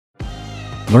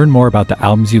Learn more about the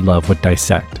albums you love with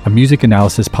Dissect, a music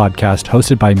analysis podcast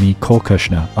hosted by me, Cole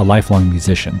Kushna, a lifelong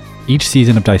musician. Each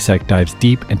season of Dissect dives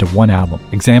deep into one album,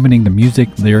 examining the music,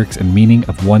 lyrics, and meaning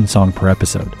of one song per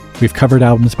episode. We've covered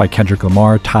albums by Kendrick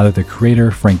Lamar, Tyler the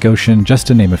Creator, Frank Ocean, just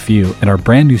to name a few, and our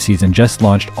brand new season just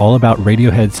launched all about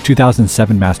Radiohead's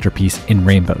 2007 masterpiece, In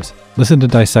Rainbows. Listen to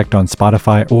Dissect on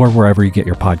Spotify or wherever you get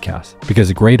your podcasts,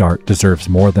 because great art deserves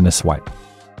more than a swipe.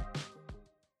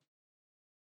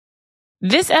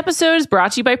 This episode is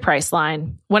brought to you by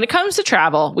Priceline. When it comes to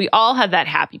travel, we all have that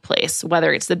happy place,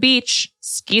 whether it's the beach,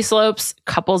 ski slopes,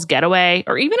 couples getaway,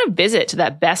 or even a visit to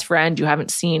that best friend you haven't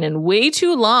seen in way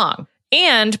too long.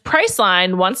 And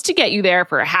Priceline wants to get you there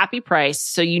for a happy price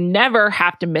so you never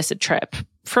have to miss a trip.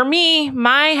 For me,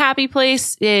 my happy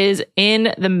place is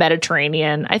in the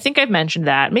Mediterranean. I think I've mentioned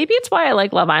that. Maybe it's why I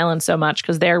like Love Island so much,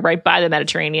 because they're right by the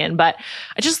Mediterranean. But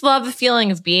I just love the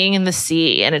feeling of being in the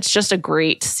sea, and it's just a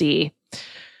great sea.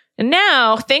 And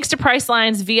now, thanks to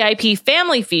Priceline's VIP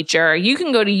family feature, you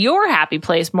can go to your happy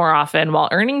place more often while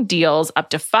earning deals up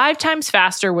to 5 times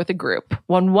faster with a group.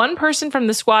 When one person from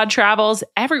the squad travels,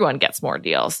 everyone gets more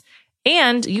deals.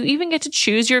 And you even get to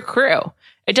choose your crew.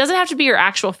 It doesn't have to be your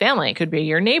actual family. It could be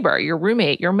your neighbor, your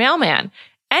roommate, your mailman,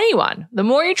 anyone. The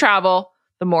more you travel,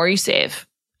 the more you save.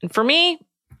 And for me,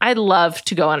 I'd love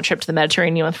to go on a trip to the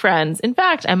Mediterranean with friends. In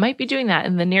fact, I might be doing that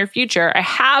in the near future. I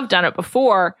have done it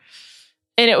before,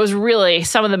 and it was really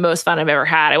some of the most fun I've ever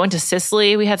had. I went to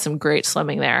Sicily. We had some great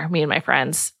swimming there, me and my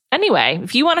friends. Anyway,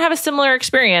 if you want to have a similar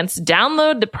experience,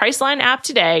 download the Priceline app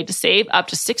today to save up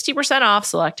to 60% off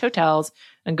select hotels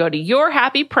and go to your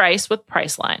happy price with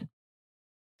Priceline.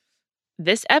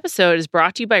 This episode is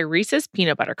brought to you by Reese's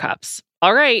Peanut Butter Cups.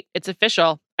 All right, it's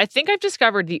official. I think I've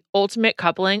discovered the ultimate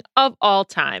coupling of all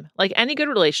time. Like any good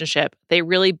relationship, they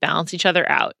really balance each other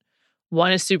out.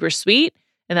 One is super sweet,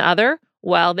 and the other,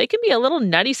 well, they can be a little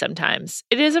nutty sometimes.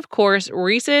 It is, of course,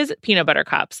 Reese's Peanut Butter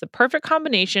Cups, the perfect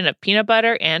combination of peanut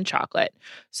butter and chocolate.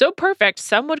 So perfect,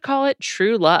 some would call it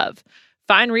true love.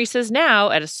 Find Reese's now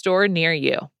at a store near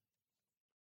you.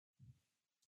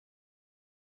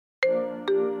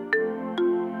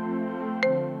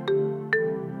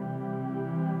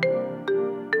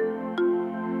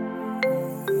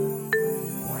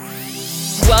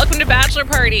 Welcome to Bachelor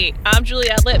Party. I'm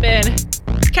Juliette Littman.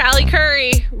 Callie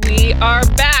Curry. We are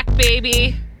back,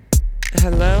 baby.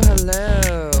 Hello,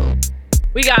 hello.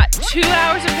 We got 2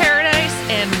 hours of paradise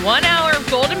and 1 hour of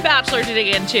Golden Bachelor to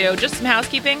dig into. Just some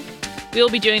housekeeping. We will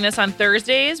be doing this on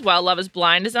Thursdays while Love is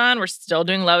Blind is on. We're still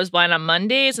doing Love is Blind on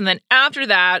Mondays. And then after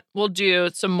that, we'll do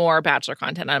some more Bachelor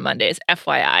content on Mondays,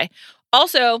 FYI.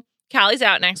 Also, Callie's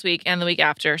out next week and the week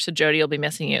after, so Jody will be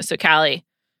missing you. So Callie,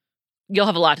 you'll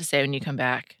have a lot to say when you come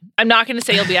back. I'm not going to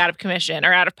say you'll be out of commission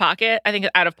or out of pocket. I think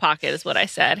out of pocket is what I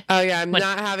said. Oh, yeah. I'm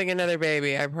not having another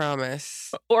baby. I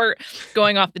promise. Or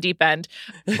going off the deep end.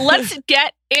 Let's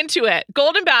get into it.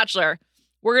 Golden Bachelor.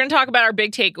 We're going to talk about our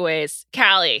big takeaways.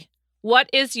 Callie, what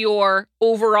is your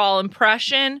overall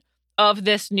impression of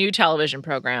this new television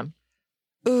program?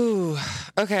 Ooh,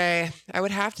 okay. I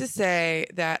would have to say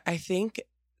that I think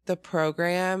the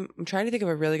program, I'm trying to think of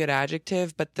a really good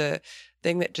adjective, but the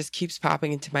thing that just keeps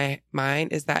popping into my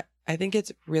mind is that I think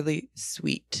it's really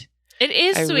sweet. It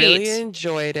is sweet. I really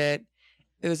enjoyed it.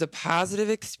 It was a positive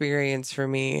experience for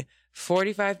me.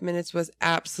 45 minutes was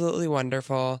absolutely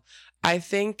wonderful. I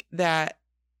think that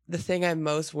the thing I'm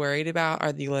most worried about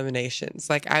are the eliminations.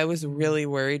 Like, I was really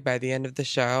worried by the end of the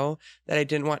show that I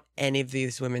didn't want any of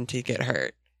these women to get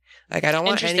hurt. Like, I don't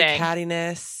want any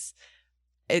cattiness.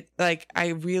 I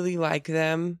really like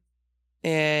them,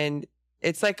 and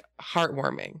it's like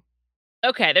heartwarming.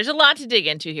 Okay, there's a lot to dig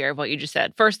into here of what you just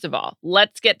said. First of all,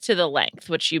 let's get to the length,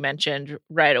 which you mentioned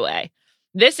right away.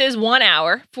 This is 1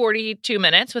 hour, 42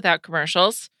 minutes without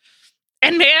commercials.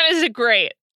 And man, is it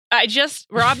great.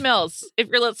 Rob Mills, if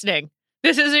you're listening,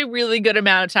 this is a really good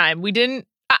amount of time.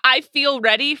 I feel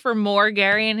ready for more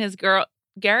Gary and his girl.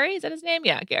 Gary, is that his name?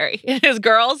 Yeah, Gary. His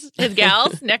gals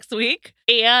next week.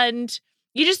 And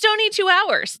you just don't need 2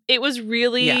 hours. It was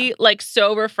really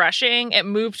so refreshing. It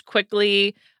moved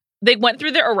quickly. They went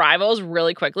through their arrivals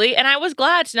really quickly. And I was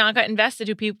glad to not get invested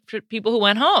to people who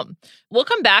went home. We'll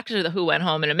come back to the who went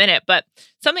home in a minute. But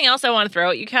something else I want to throw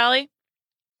at you, Callie.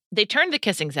 They turned the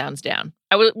kissing sounds down.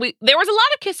 There was a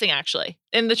lot of kissing, actually,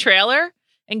 in the trailer.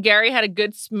 And Gary had a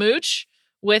good smooch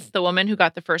with the woman who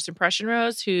got the first impression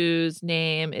rose, whose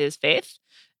name is Faith.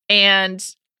 And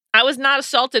I was not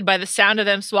assaulted by the sound of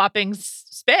them swapping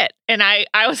spit. And I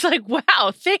was like,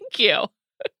 wow, thank you.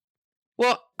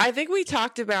 Well, I think we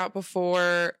talked about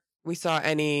before we saw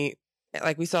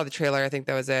we saw the trailer, I think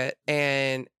that was it.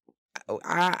 And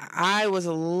I was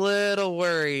a little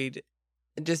worried,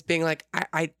 just being like,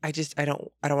 I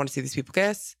don't want to see these people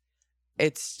kiss.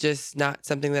 It's just not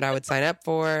something that I would sign up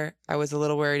for. I was a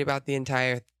little worried about the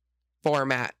entire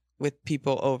format with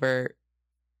people over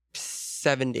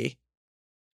 70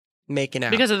 making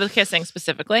out. Because of the kissing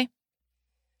specifically?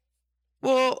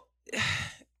 Well,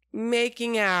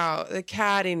 making out, the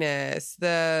cattiness,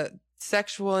 the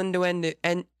sexual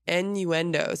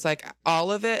innuendos, like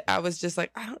all of it, I was just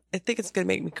like, I think it's going to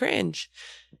make me cringe.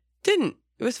 Didn't.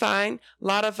 It was fine. A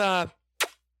lot of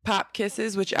pop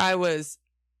kisses, which I was,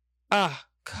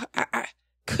 I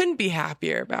couldn't be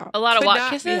happier about. A lot of Could what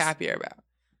not kisses? be happier about.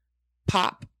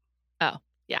 Pop. Oh,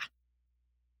 yeah.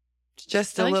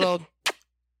 Just I a liked it. little.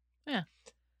 Yeah.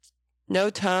 No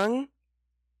tongue.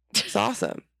 It's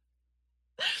awesome.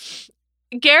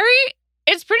 Gary,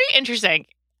 it's pretty interesting.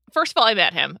 First of all, I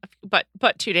met him, but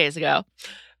 2 days ago.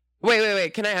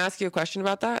 Wait. Can I ask you a question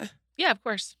about that? Yeah, of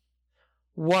course.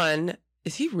 One,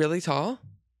 is he really tall?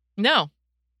 No.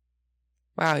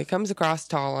 Wow, he comes across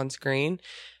tall on screen.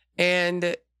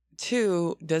 And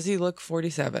two, does he look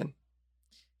 47?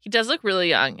 He does look really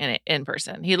young in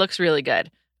person. He looks really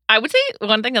good. I would say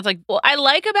one thing that's like, well, I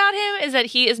like about him is that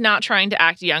he is not trying to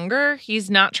act younger. He's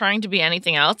not trying to be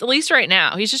anything else, at least right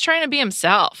now. He's just trying to be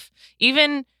himself.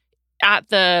 Even at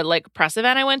the like press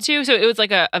event I went to. So it was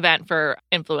like a event for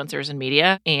influencers and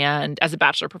media. And as a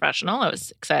Bachelor professional, I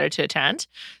was excited to attend.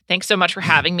 Thanks so much for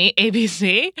having me,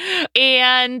 ABC.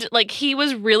 And like, he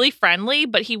was really friendly,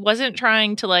 but he wasn't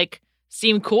trying to like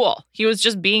seem cool. He was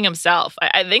just being himself.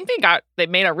 I think they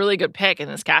made a really good pick in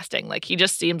this casting. Like, he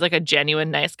just seemed like a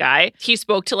genuine nice guy. He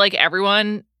spoke to like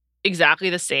everyone exactly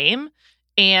the same.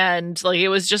 And like, it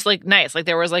was just like nice. Like,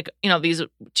 there was like, you know, these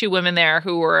two women there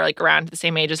who were like around the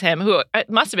same age as him, who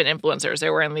must have been influencers. They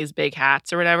were in these big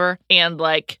hats or whatever. And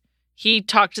like, he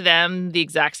talked to them the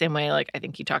exact same way. Like, I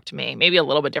think he talked to me, maybe a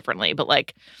little bit differently, but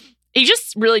like, he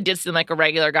just really did seem like a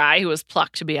regular guy who was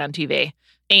plucked to be on TV.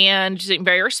 And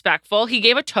very respectful. He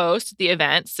gave a toast at the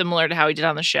event, similar to how he did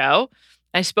on the show.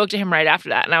 I spoke to him right after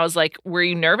that. And I was like, were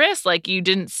you nervous? Like, you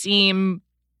didn't seem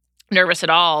nervous at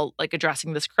all, like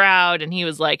addressing this crowd. And he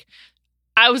was like,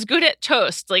 I was good at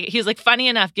toast. Like, he's like, funny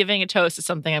enough, giving a toast is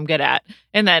something I'm good at.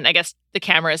 And then I guess the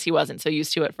cameras, he wasn't so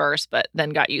used to at first, but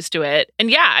then got used to it.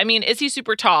 And yeah, I mean, is he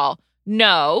super tall?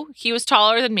 No, he was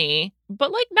taller than me,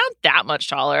 but like not that much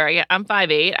taller. I'm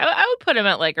 5'8". I would put him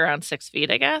at like around 6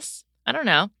 feet, I guess. I don't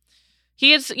know.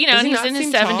 He is, you know, and he's in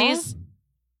his 70s. Tall?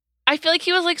 I feel like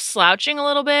he was like slouching a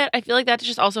little bit. I feel like that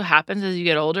just also happens as you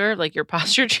get older. Like, your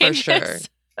posture changes. For sure.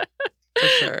 For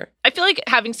sure. I feel like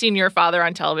having seen your father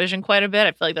on television quite a bit,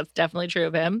 I feel like that's definitely true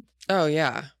of him. Oh,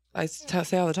 yeah. I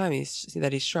say all the time that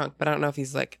he's shrunk, but I don't know if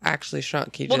he's like actually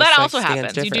shrunk. Well, that also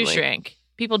happens. You do shrink.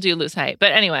 People do lose height.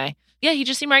 But anyway, yeah, he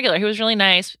just seemed regular. He was really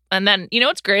nice. And then, you know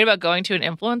what's great about going to an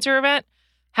influencer event?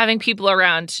 Having people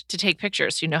around to take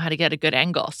pictures who know how to get a good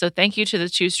angle. So thank you to the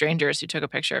two strangers who took a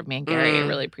picture of me and Gary. I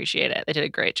really appreciate it. They did a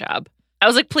great job. I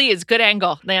was like, please, good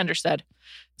angle. They understood.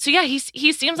 So yeah, he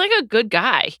seems like a good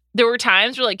guy. There were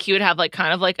times where like he would have like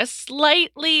kind of like a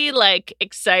slightly like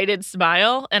excited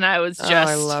smile. And I was just...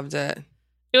 I loved it.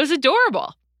 It was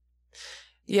adorable.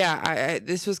 Yeah,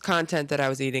 this was content that I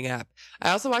was eating up.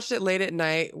 I also watched it late at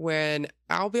night when,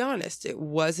 I'll be honest, it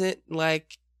wasn't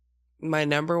like my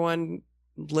number one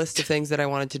list of things that I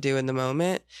wanted to do in the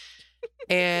moment.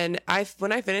 And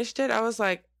when I finished it, I was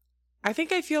like, I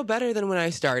think I feel better than when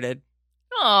I started.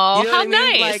 Oh, you know how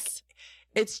nice. Like,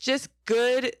 it's just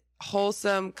good,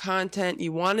 wholesome content.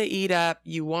 You want to eat up.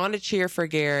 You want to cheer for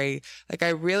Gary. Like,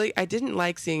 I didn't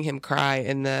like seeing him cry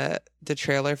in the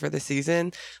trailer for the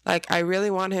season. Like, I really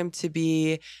want him to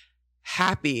be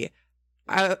happy.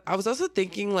 I was also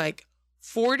thinking, like,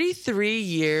 43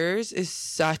 years is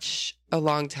such a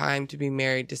long time to be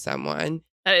married to someone.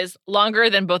 That is longer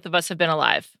than both of us have been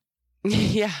alive.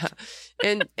 Yeah.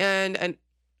 And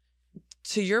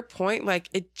to your point, like,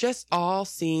 it just all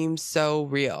seems so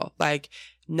real. Like,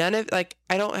 none of, like,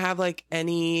 I don't have like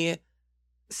any,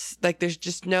 like, there's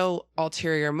just no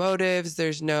ulterior motives.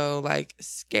 There's no like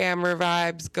scammer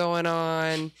vibes going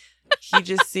on. He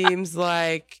just seems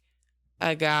like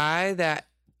a guy that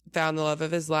found the love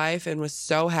of his life and was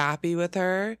so happy with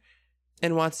her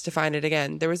and wants to find it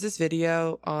again. There was this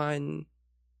video on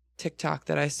TikTok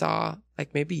that I saw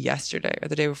like maybe yesterday or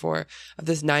the day before of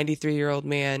this 93-year-old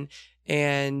man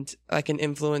and like an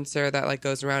influencer that like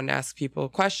goes around and asks people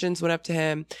questions, went up to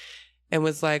him and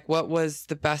was like, what was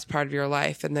the best part of your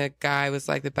life? And the guy was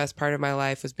like, the best part of my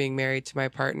life was being married to my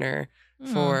partner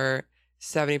for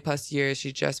 70 plus years.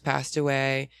 She just passed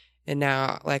away. And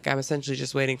now, like, I'm essentially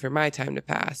just waiting for my time to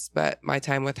pass. But my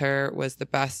time with her was the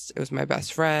best. It was my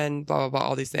best friend, blah, blah, blah,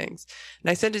 all these things.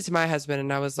 And I sent it to my husband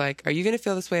and I was like, are you going to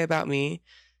feel this way about me?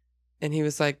 And he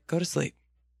was like, go to sleep.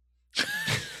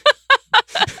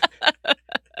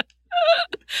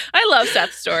 I love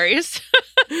Seth's stories.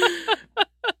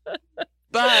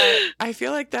 But I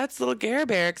feel like that's little Gare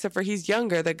Bear, except for he's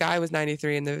younger. The guy was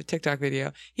 93 in the TikTok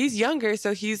video. He's younger,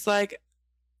 so he's like,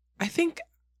 I think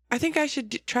I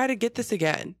should try to get this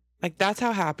again. Like, that's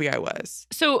how happy I was.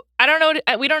 So I don't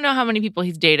know. We don't know how many people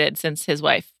he's dated since his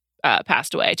wife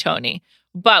passed away, Tony.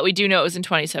 But we do know it was in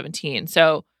 2017.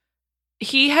 So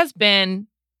he has been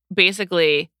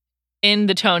basically in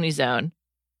the Tony zone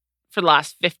for the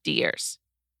last 50 years.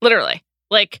 Literally.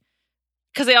 Like,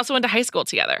 because they also went to high school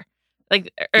together.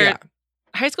 Like,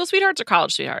 high school sweethearts or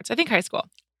college sweethearts? I think high school.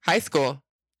 High school.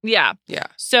 Yeah. Yeah.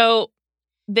 So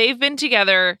they've been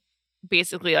together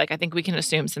basically, like, I think we can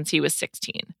assume since he was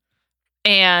 16.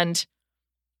 And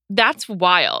that's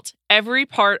wild. Every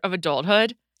part of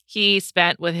adulthood he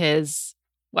spent with his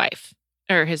wife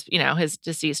or his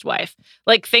deceased wife.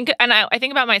 Like, I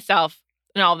think about myself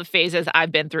and all the phases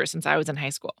I've been through since I was in high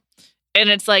school. And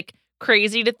it's like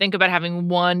crazy to think about having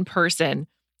one person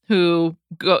who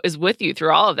is with you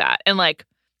through all of that. And like,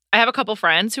 I have a couple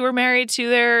friends who are married to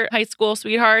their high school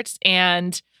sweethearts,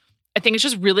 and I think it's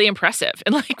just really impressive.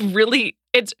 And like, really,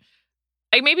 it's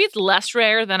like, maybe it's less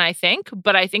rare than I think,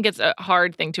 but I think it's a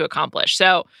hard thing to accomplish.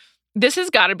 So this has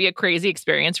got to be a crazy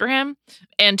experience for him.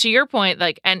 And to your point,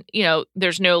 like, and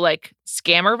there's no like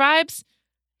scammer vibes.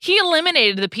 He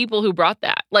eliminated the people who brought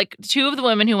that. Like, two of the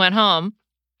women who went home,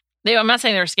 I'm not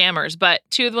saying they're scammers, but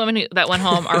two of the women that went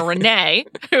home are Renee,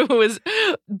 who was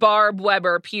Barb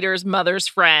Weber, Peter's mother's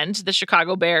friend, the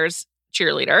Chicago Bears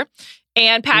cheerleader,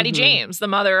 and Patty James, the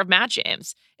mother of Matt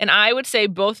James. And I would say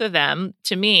both of them,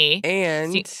 to me.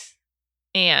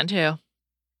 And who?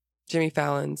 Jimmy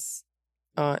Fallon's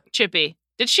aunt. Chippy.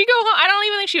 Did she go home? I don't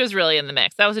even think she was really in the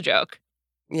mix. That was a joke.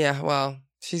 Yeah, well,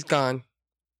 she's gone.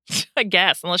 I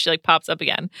guess, unless she like pops up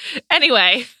again.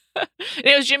 Anyway.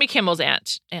 It was Jimmy Kimmel's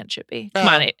aunt Chippy. Come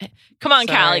on,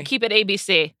 Callie, keep it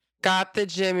ABC. Got the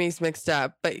Jimmys mixed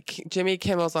up, but Jimmy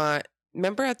Kimmel's aunt.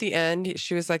 Remember at the end,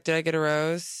 she was like, "Did I get a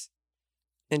rose?"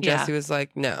 And Jesse was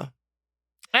like, "No."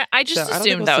 I just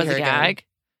assumed that was a gag,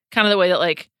 kind of the way that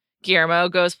like Guillermo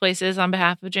goes places on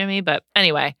behalf of Jimmy. But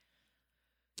anyway,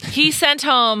 he sent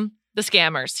home the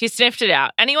scammers. He sniffed it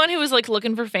out. Anyone who was like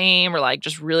looking for fame or like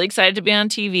just really excited to be on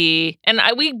TV. And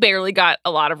we barely got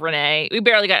a lot of Renee. We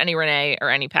barely got any Renee or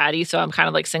any Patty. So I'm kind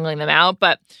of like singling them out.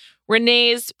 But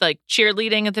Renee's like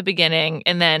cheerleading at the beginning.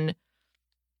 And then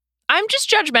I'm just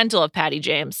judgmental of Patty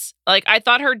James. Like, I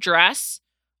thought her dress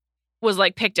was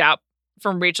like picked out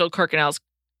from Rachel Kirkconnell's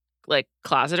like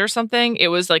closet or something. It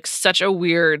was like such a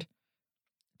weird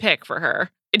pick for her.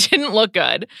 It didn't look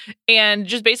good. And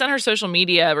just based on her social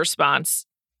media response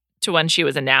to when she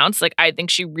was announced, like, I think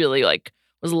she really like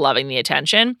was loving the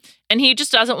attention. And he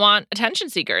just doesn't want attention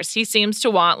seekers. He seems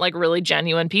to want like really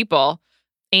genuine people.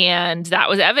 And that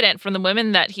was evident from the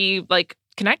women that he like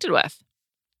connected with.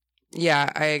 Yeah,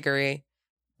 I agree.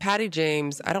 Patty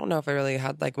James, I don't know if I really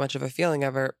had like much of a feeling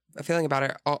about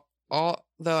her. Although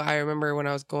I remember when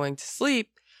I was going to sleep,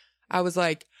 I was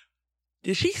like,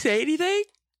 did she say anything?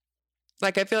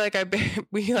 Like, I feel like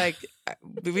we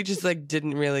just like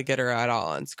didn't really get her at all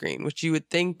on screen, which you would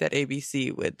think that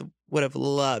ABC would have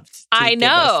loved to give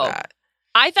us that.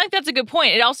 I think that's a good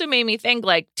point. It also made me think,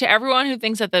 like, to everyone who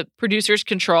thinks that the producers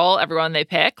control everyone they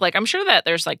pick, like, I'm sure that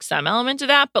there's like some element to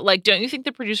that, but like, don't you think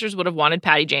the producers would have wanted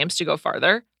Patty James to go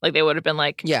farther? Like, they would have been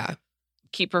like, yeah,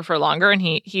 keep her for longer, and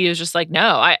he was just like,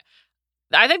 no.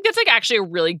 I think that's like actually a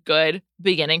really good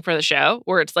beginning for the show,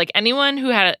 where it's like anyone who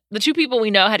had the two people we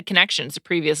know had connections to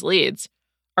previous leads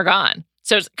are gone.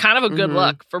 So it's kind of a good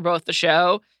look for both the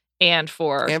show and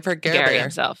for Gary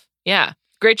himself. Yeah.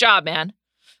 Great job, man.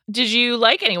 Did you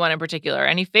like anyone in particular?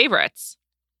 Any favorites?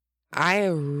 I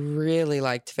really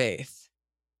liked Faith.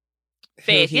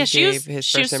 Faith. Yeah, she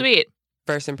was sweet.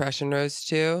 First impression rose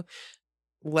to.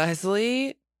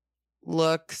 Leslie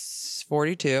looks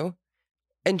 42.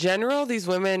 In general, these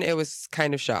women, it was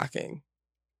kind of shocking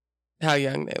how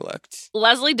young they looked.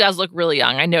 Leslie does look really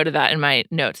young. I noted that in my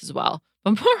notes as well.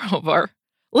 But moreover,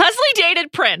 Leslie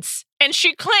dated Prince, and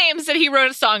she claims that he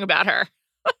wrote a song about her.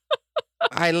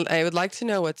 I would like to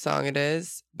know what song it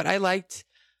is, but I liked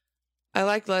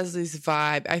Leslie's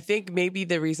vibe. I think maybe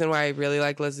the reason why I really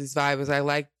liked Leslie's vibe was I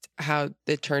liked how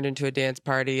it turned into a dance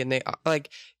party, and they like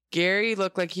Gary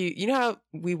looked like you know how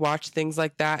we watch things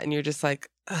like that, and you're just like,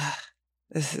 ugh.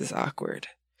 This is awkward.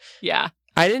 Yeah.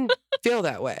 I didn't feel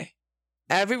that way.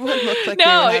 Everyone looked like No,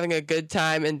 they were having a good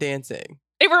time and dancing.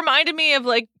 It reminded me of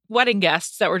like wedding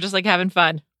guests that were just like having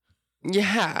fun.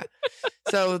 Yeah.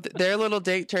 So their little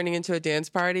date turning into a dance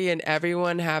party and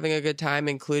everyone having a good time,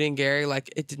 including Gary,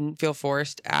 like it didn't feel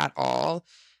forced at all.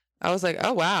 I was like,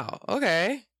 oh, wow.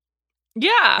 Okay.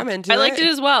 Yeah. I'm into I liked it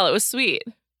as well. It was sweet.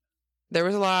 There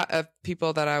was a lot of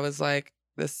people that I was like,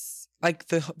 this, like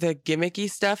the gimmicky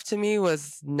stuff to me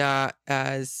was not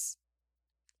as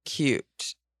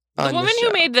cute. The woman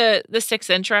who made the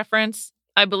 6-inch reference,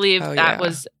 I believe that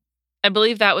was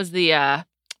the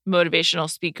motivational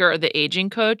speaker or the aging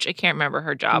coach. I can't remember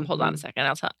her job. Hold on a second.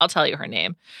 I'll tell you her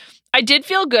name. I did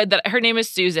feel good that her name is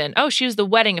Susan. Oh, she was the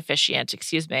wedding officiant.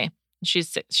 Excuse me.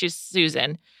 She's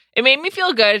Susan. It made me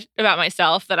feel good about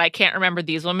myself that I can't remember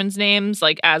these women's names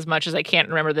like as much as I can't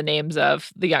remember the names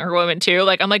of the younger women too.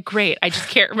 Like I'm like, great. I just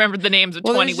can't remember the names of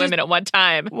 20 women at one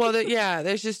time. Well,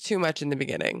 there's just too much in the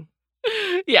beginning.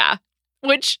 Yeah,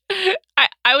 which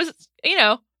I was,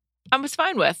 I was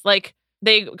fine with. Like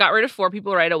they got rid of 4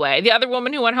 people right away. The other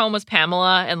woman who went home was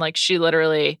Pamela, and like she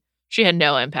had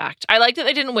no impact. I liked that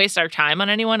they didn't waste our time on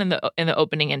anyone in the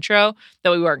opening intro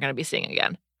that we weren't going to be seeing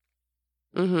again.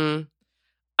 Mm-hmm.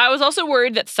 I was also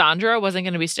worried that Sandra wasn't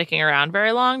going to be sticking around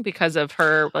very long because of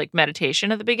her like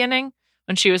meditation at the beginning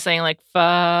when she was saying like Why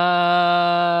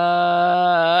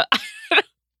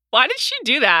did she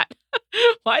do that?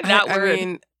 Why that word? I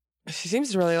mean, she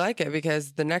seems to really like it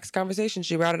because the next conversation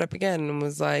she brought it up again and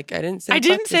was like, I didn't say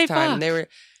this time. Fuck.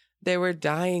 They were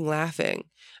dying laughing.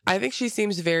 I think she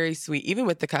seems very sweet. Even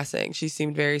with the cussing, she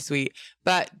seemed very sweet.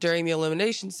 But during the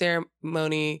elimination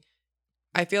ceremony,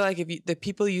 I feel like the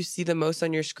people you see the most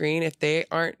on your screen, if they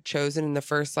aren't chosen in the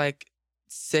first like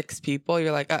 6 people,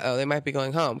 you're like, uh-oh, they might be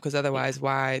going home because otherwise,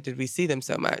 why did we see them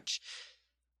so much?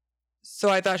 So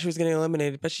I thought she was getting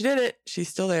eliminated, but she didn't. She's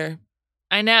still there.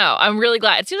 I know. I'm really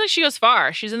glad. It seems like she goes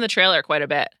far. She's in the trailer quite a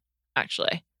bit,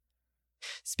 actually.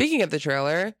 Speaking of the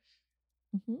trailer,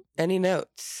 any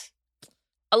notes?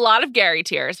 A lot of Gary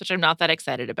tears, which I'm not that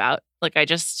excited about. Like, I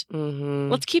just,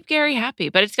 let's keep Gary happy,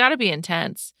 but it's got to be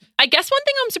intense. I guess one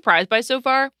thing I'm surprised by so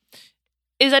far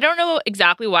is I don't know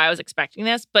exactly why I was expecting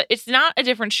this, but it's not a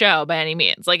different show by any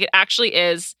means. Like, it actually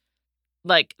is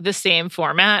like the same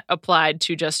format applied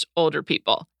to just older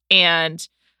people. And,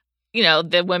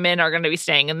 the women are going to be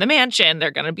staying in the mansion.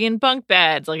 They're going to be in bunk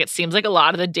beds. Like, it seems like a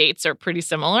lot of the dates are pretty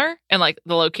similar and like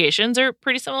the locations are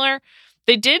pretty similar.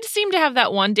 They did seem to have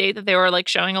that one date that they were like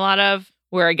showing a lot of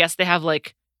where I guess they have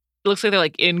like, it looks like they're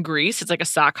like in Greece. It's like a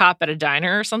sock hop at a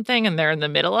diner or something. And they're in the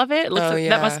middle of it. It looks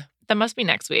that must be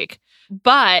next week.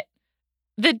 But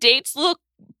the dates look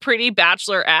pretty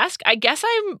Bachelor-esque. I guess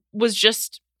I was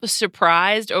just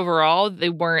surprised overall they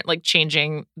weren't like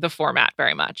changing the format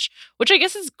very much, which I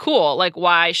guess is cool. Like,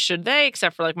 why should they,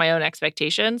 except for like my own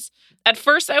expectations? At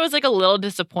first I was like a little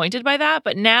disappointed by that,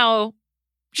 but now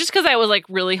just because I was like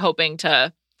really hoping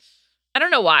to, I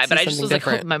don't know why, but I just was like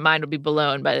hoping my mind would be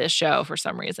blown by this show for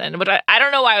some reason. But I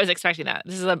don't know why I was expecting that.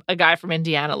 This is a guy from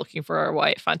Indiana looking for a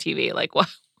wife on TV. Like, what?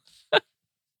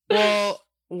 Well,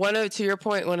 to your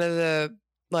point, one of the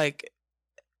like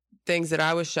things that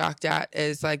I was shocked at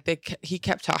is like he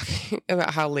kept talking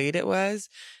about how late it was.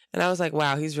 And I was like,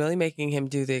 wow, he's really making him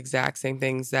do the exact same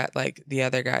things that like the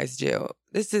other guys do.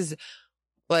 This is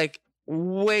like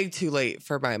way too late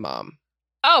for my mom.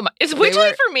 Oh, it's way too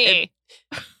late for me.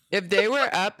 If they were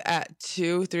up at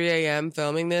 2, 3 a.m.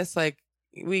 filming this, like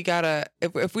we gotta,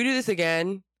 if we do this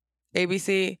again,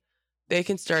 ABC, they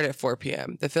can start at 4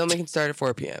 p.m. The filming can start at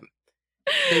 4 p.m.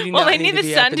 They need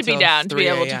the sun to be down to be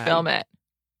able to film it.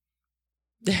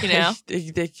 Yeah.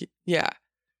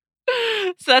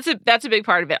 So that's a big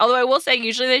part of it. Although I will say,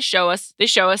 usually they show us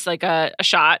like a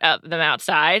shot of them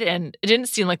outside, and it didn't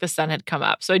seem like the sun had come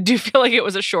up. So I do feel like it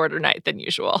was a shorter night than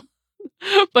usual.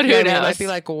 But who knows? It might be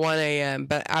like 1 a.m.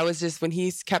 But I was just, when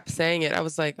he kept saying it, I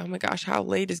was like, oh my gosh, how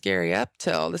late is Gary up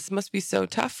till? This must be so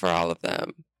tough for all of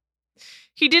them.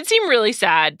 He did seem really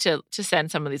sad to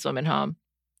send some of these women home.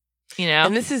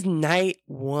 And this is night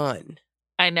 1.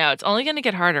 I know. It's only going to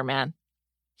get harder, man.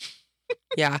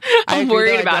 Yeah. I'm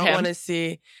worried about him.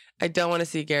 I don't want to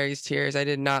see Gary's tears. I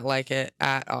did not like it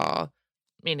at all.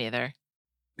 Me neither.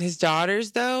 His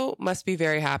daughters, though, must be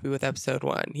very happy with episode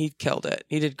 1. He killed it.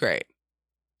 He did great.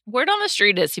 Word on the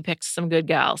street is he picked some good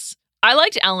gals. I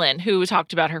liked Ellen, who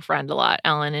talked about her friend a lot.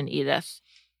 Ellen and Edith.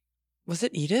 Was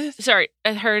it Edith? Sorry,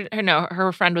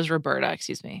 her friend was Roberta.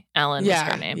 Excuse me. Ellen was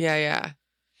her name. Yeah.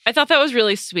 I thought that was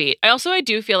really sweet. I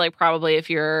do feel like probably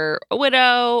if you're a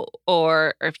widow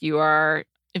or if you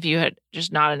had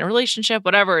just not in a relationship,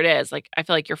 whatever it is, like I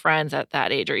feel like your friends at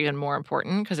that age are even more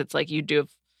important because it's like you do have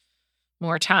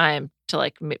more time to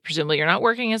like, presumably you're not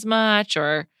working as much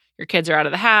or your kids are out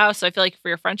of the house. So I feel like for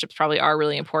your friendships probably are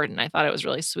really important. I thought it was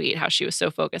really sweet how she was so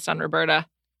focused on Roberta.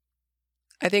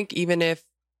 I think even if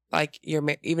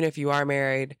you are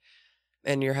married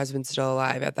and your husband's still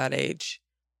alive at that age,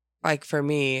 like for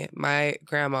me, my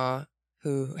grandma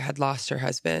who had lost her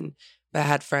husband, but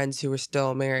had friends who were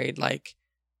still married, like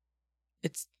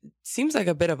it seems like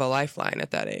a bit of a lifeline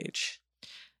at that age.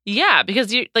 Yeah,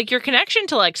 because your connection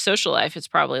to like social life is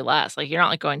probably less. Like you're not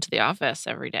like going to the office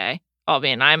every day. Although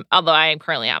I am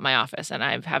currently at my office and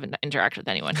I haven't interacted with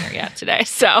anyone here yet today.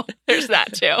 So there's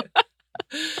that too.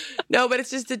 No, but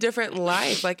it's just a different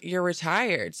life. Like you're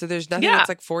retired. So there's nothing that's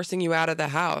like forcing you out of the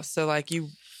house. So like you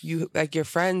like your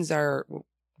friends are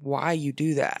why you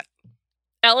do that.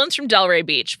 Ellen's from Delray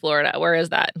Beach, Florida. Where is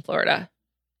that in Florida?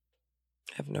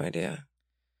 I have no idea.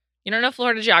 You don't know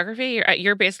Florida geography?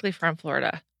 You're basically from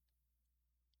Florida.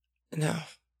 No.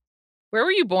 Where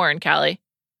were you born, Callie?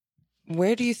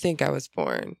 Where do you think I was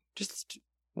born? Just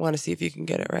want to see if you can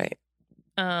get it right.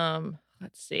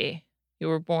 Let's see. You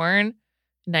were born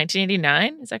in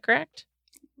 1989. Is that correct?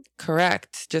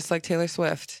 Correct. Just like Taylor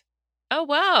Swift. Oh,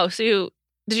 wow. So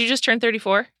did you just turn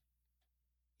 34?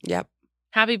 Yep.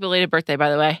 Happy belated birthday, by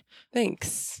the way.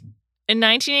 Thanks. In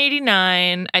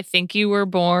 1989, I think you were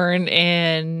born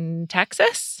in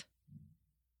Texas?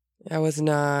 I was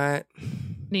not.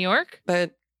 New York?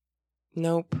 But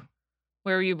nope.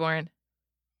 Where were you born?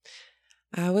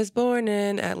 I was born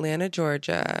in Atlanta,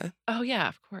 Georgia. Oh, yeah,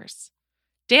 of course.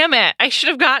 Damn it. I should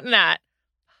have gotten that.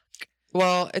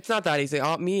 Well, it's not that easy.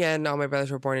 Me and all my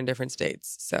brothers were born in different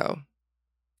states. So.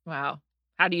 Wow.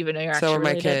 How do you even know you're actually So were my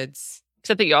related? kids.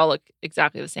 Except that you all look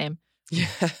exactly the same. Yeah.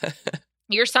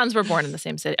 Your sons were born in the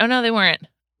same city. Oh, no, they weren't.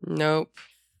 Nope.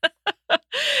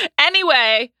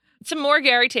 Anyway, some more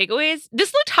Gary takeaways.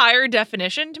 This looked higher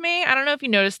definition to me. I don't know if you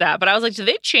noticed that, but I was like, did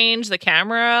they change the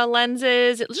camera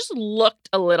lenses? It just looked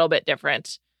a little bit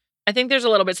different. I think there's a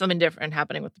little bit something different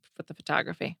happening with the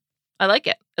photography. I like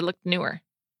it. It looked newer.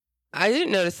 I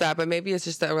didn't notice that, but maybe it's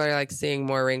just that we're like seeing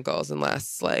more wrinkles and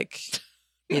less like,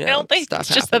 you know, I don't think stuff it's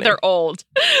just happening. that they're old.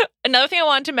 Another thing I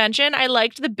wanted to mention, I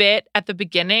liked the bit at the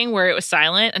beginning where it was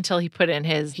silent until he put in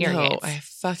his hearing aids. I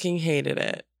fucking hated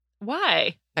it.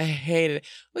 Why? I hated it.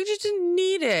 We just didn't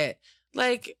need it.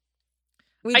 Like,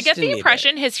 I get the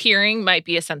impression his hearing might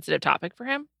be a sensitive topic for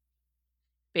him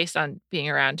based on being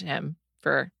around him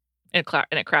in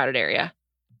a crowded area.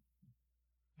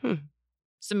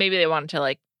 So maybe they wanted to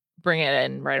like bring it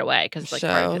in right away because it's like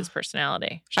part of his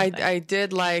personality. I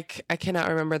did like, I cannot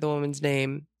remember the woman's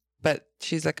name, but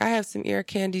she's like, I have some ear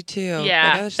candy too.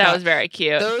 Yeah, like, that was very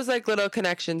cute. Those like little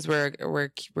connections were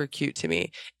cute to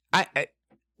me.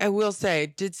 I will say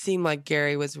it did seem like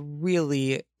Gary was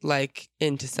really like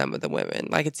into some of the women.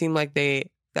 Like it seemed like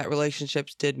that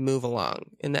relationships did move along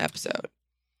in the episode.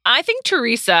 I think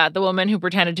Teresa, the woman who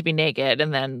pretended to be naked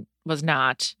and then was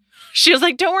not, she was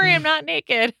like, don't worry, I'm not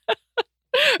naked.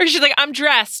 Or she's like, I'm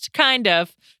dressed, kind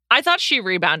of. I thought she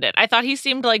rebounded. I thought he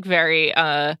seemed like very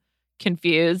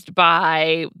confused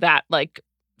by that like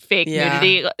fake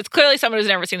nudity. It's clearly someone who's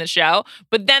never seen the show.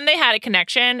 But then they had a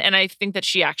connection, and I think that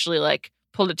she actually like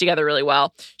pulled it together really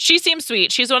well. She seems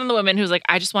sweet. She's one of the women who's like,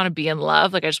 I just want to be in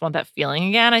love. Like, I just want that feeling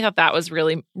again. I thought that was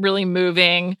really, really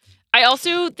moving. I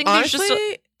also think honestly, there's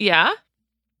just yeah.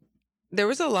 There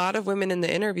was a lot of women in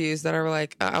the interviews that are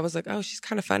like, I was like, oh, she's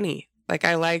kind of funny. Like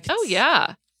I liked. Oh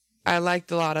yeah. I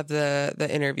liked a lot of the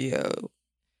interview.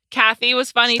 Kathy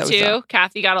was funny too.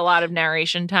 Kathy got a lot of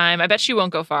narration time. I bet she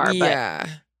won't go far. Yeah.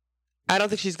 I don't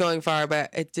think she's going far, but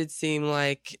it did seem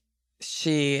like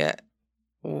she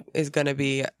is going to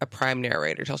be a prime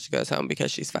narrator till she goes home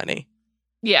because she's funny.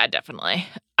 Yeah, definitely.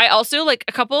 I also like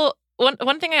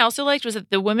one thing I also liked was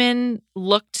that the women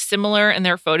looked similar in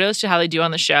their photos to how they do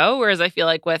on the show. Whereas I feel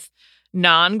like with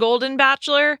non-Golden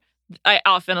Bachelor,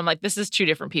 I'm like, this is two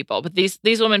different people. But these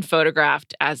women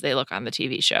photographed as they look on the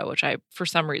TV show, which I, for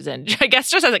some reason, I guess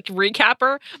just as a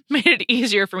recapper, made it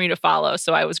easier for me to follow.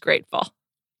 So I was grateful.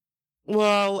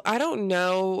 Well, I don't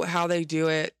know how they do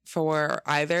it for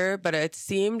either, but it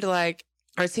seems like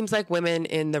women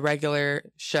in the regular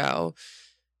show,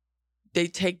 they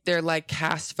take their like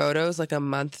cast photos like a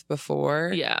month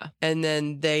before. Yeah. And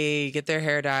then they get their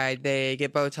hair dyed, they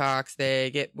get Botox,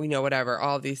 they get, whatever,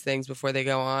 all these things before they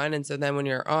go on. And so then when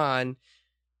you're on,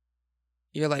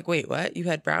 you're like, wait, what? You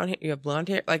had brown hair? You have blonde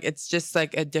hair? Like, it's just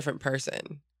like a different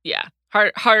person. Yeah.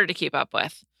 Harder to keep up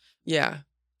with. Yeah.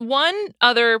 One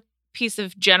other piece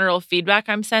of general feedback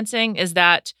I'm sensing is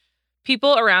that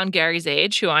people around Gary's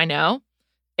age, who I know,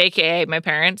 AKA my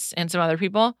parents and some other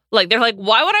people. Like, they're like,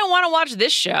 why would I want to watch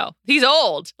this show? He's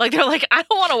old. Like, they're like, I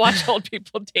don't want to watch old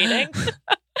people dating.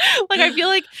 Like, I feel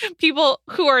like people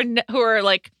who are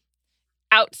like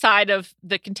outside of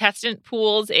the contestant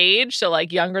pool's age, so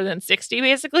like younger than 60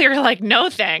 basically, are like, no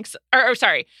thanks. Or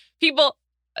sorry, people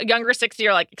younger 60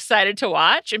 are like excited to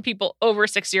watch, and people over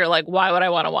 60 are like, why would I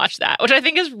want to watch that? Which I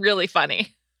think is really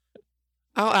funny.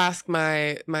 I'll ask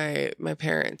my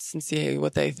parents and see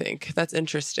what they think. That's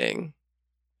interesting.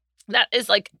 That is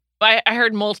like, I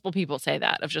heard multiple people say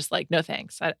that, of just like, no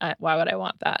thanks. Why would I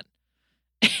want that?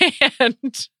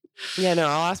 And yeah, no,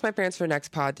 I'll ask my parents for next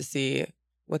pod to see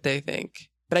what they think.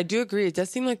 But I do agree. It does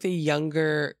seem like the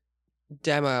younger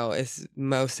demo is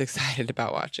most excited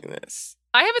about watching this.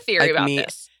 I have a theory like about me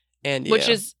this. And you. Which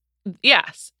is,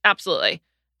 yes, absolutely.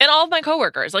 And all of my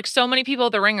coworkers, like so many people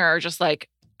at The Ringer are just like,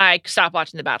 I stopped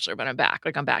watching The Bachelor, but I'm back.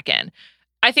 Like, I'm back in.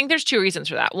 I think there's two reasons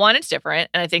for that. One, it's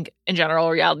different. And I think in general,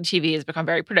 reality TV has become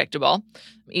very predictable.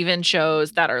 Even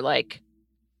shows that are like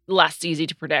less easy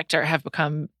to predict or have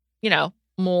become,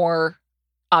 more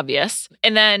obvious.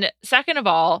 And then second of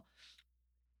all,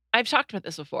 I've talked about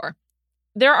this before.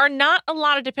 There are not a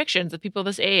lot of depictions of people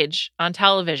this age on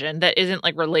television that isn't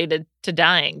like related to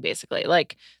dying, basically.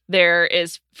 Like, there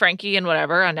is Frankie and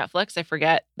whatever on Netflix. I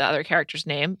forget the other character's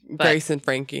name. But Grace and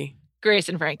Frankie. Grace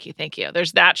and Frankie. Thank you.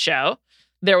 There's that show.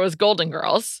 There was Golden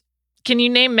Girls. Can you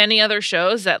name many other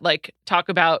shows that like talk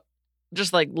about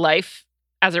just like life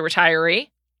as a retiree?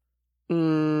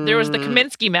 There was the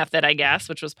Kaminsky Method, I guess,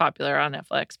 which was popular on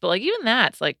Netflix. But like even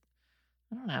that's like,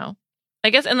 I don't know. I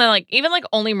guess, and then like even like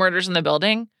Only Murders in the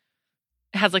Building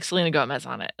has like Selena Gomez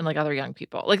on it and like other young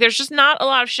people. Like, there's just not a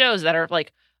lot of shows that are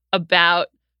like about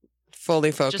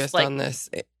fully focused like, on this.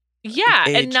 Yeah,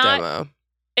 age demo.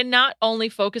 And not only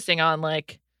focusing on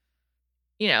like,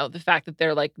 the fact that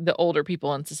they're like the older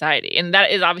people in society. And that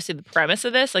is obviously the premise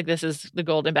of this. Like, this is the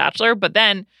Golden Bachelor, but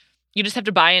then you just have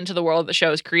to buy into the world the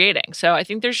show is creating. So I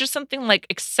think there's just something like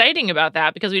exciting about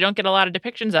that because we don't get a lot of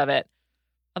depictions of it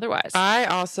otherwise. I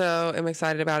also am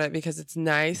excited about it because it's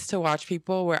nice to watch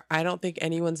people where I don't think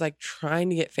anyone's like trying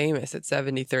to get famous at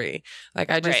 73.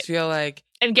 Like, I just feel like...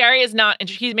 And Gary is not,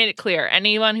 he's made it clear.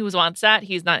 Anyone who wants that,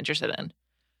 he's not interested in.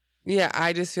 Yeah,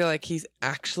 I just feel like he's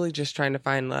actually just trying to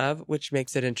find love, which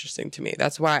makes it interesting to me.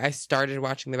 That's why I started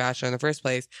watching The Bachelor in the first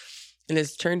place, and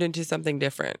it's turned into something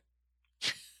different.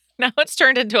 Now it's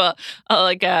turned into a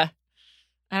I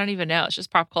don't even know. It's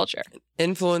just pop culture.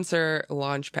 Influencer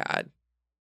launch pad.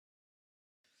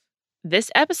 This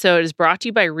episode is brought to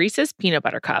you by Reese's Peanut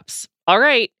Butter Cups. All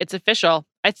right, it's official.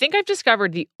 I think I've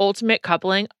discovered the ultimate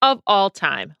coupling of all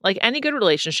time. Like any good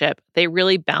relationship, they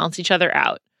really balance each other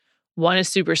out. One is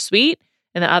super sweet,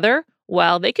 and the other,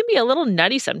 well, they can be a little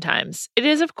nutty sometimes. It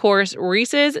is, of course,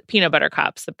 Reese's Peanut Butter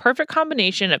Cups, the perfect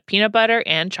combination of peanut butter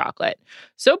and chocolate.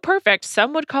 So perfect,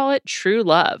 some would call it true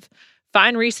love.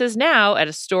 Find Reese's now at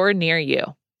a store near you.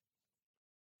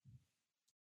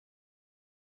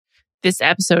 This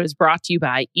episode is brought to you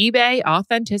by eBay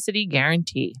Authenticity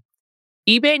Guarantee.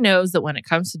 eBay knows that when it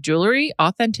comes to jewelry,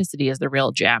 authenticity is the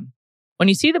real gem. When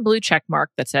you see the blue check mark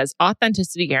that says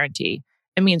Authenticity Guarantee,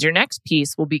 it means your next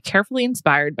piece will be carefully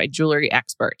inspired by jewelry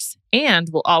experts and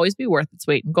will always be worth its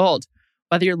weight in gold.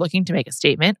 Whether you're looking to make a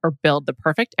statement or build the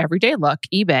perfect everyday look,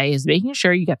 eBay is making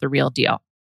sure you get the real deal.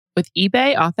 With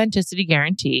eBay Authenticity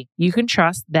Guarantee, you can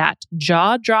trust that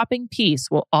jaw-dropping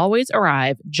piece will always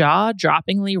arrive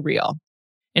jaw-droppingly real.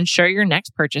 Ensure your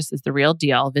next purchase is the real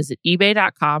deal. Visit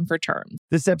ebay.com for terms.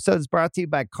 This episode is brought to you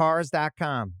by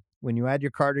Cars.com. When you add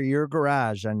your car to your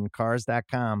garage on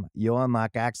Cars.com, you'll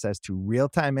unlock access to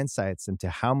real-time insights into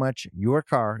how much your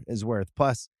car is worth.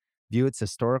 Plus, view its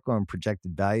historical and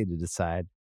projected value to decide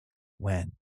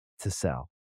when to sell.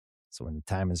 So when the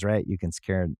time is right, you can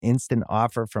secure an instant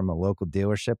offer from a local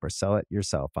dealership or sell it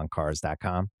yourself on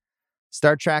Cars.com.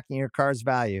 Start tracking your car's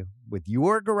value with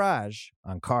your garage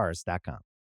on Cars.com.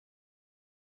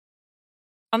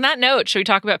 On that note, should we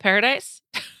talk about Paradise?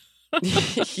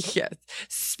 Yes.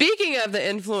 Speaking of the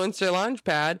influencer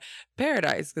launchpad,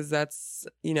 Paradise, because that's,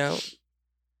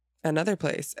 another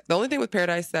place. The only thing with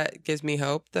Paradise that gives me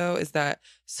hope, though, is that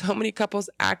so many couples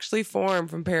actually form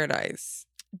from Paradise.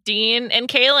 Dean and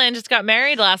Kaylin just got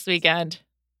married last weekend.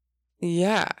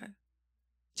 Yeah.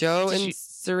 Joe and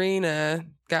Serena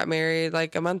got married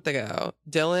like a month ago.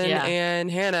 Dylan and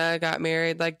Hannah got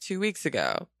married like 2 weeks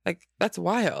ago. Like, that's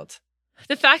wild.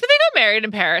 The fact that they got married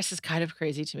in Paris is kind of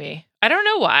crazy to me. I don't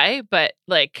know why, but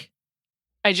like,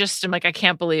 I just am like, I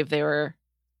can't believe they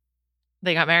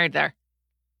got married there.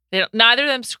 Neither of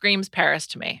them screams Paris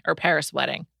to me or Paris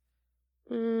wedding.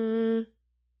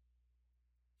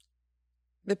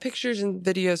 They the pictures and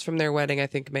videos from their wedding, I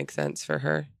think, make sense for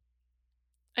her.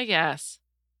 I guess.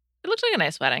 It looks like a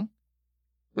nice wedding.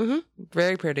 Mm-hmm.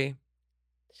 Very pretty.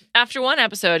 After one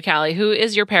episode, Callie, who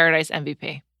is your Paradise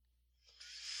MVP?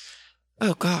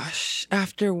 Oh, gosh.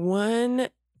 After one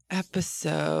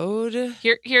episode...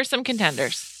 Here's some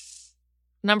contenders.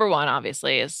 Number one,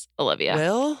 obviously, is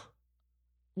Olivia.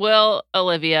 Will,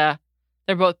 Olivia,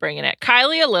 they're both bringing it.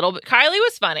 Kylie, a little bit. Kylie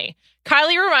was funny.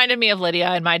 Kylie reminded me of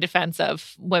Lydia in my defense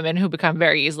of women who become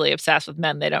very easily obsessed with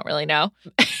men they don't really know.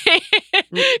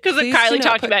 Because Kylie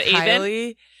talked about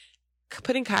Aiden.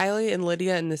 Putting Kylie and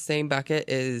Lydia in the same bucket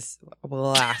is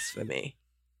blasphemy.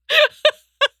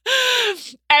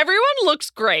 Everyone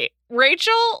looks great.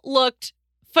 Rachel looked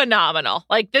phenomenal.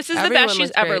 Like, this is the best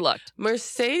she's ever looked.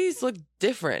 Mercedes looked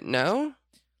different, no?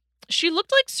 She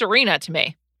looked like Serena to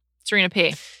me. Serena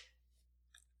P.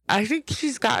 I think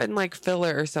she's gotten like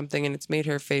filler or something and it's made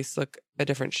her face look a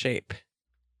different shape.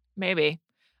 Maybe.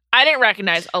 I didn't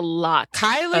recognize a lot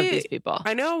of these people.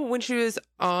 I know when she was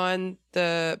on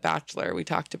The Bachelor, we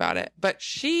talked about it, but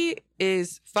she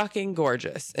is fucking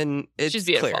gorgeous. And it's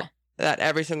clear that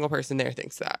every single person there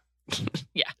thinks that.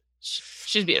 Yeah.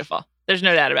 She's beautiful. There's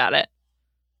no doubt about it.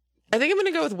 I think I'm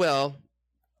going to go with Will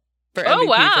for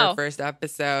MVP for first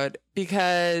episode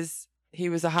because he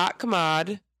was a hot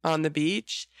commode on the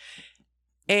beach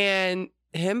and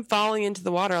him falling into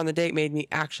the water on the date made me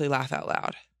actually laugh out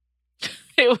loud.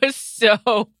 It was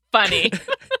so funny.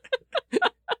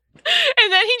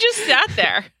 And then he just sat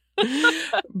there.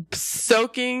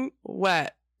 Soaking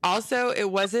wet. Also, it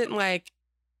wasn't like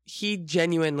he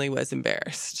genuinely was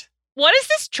embarrassed. What is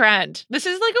this trend? This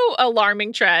is like an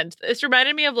alarming trend. This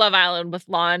reminded me of Love Island with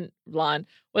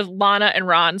with Lana and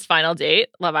Ron's final date,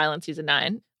 Love Island season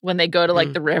 9, when they go to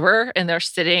like the river and they're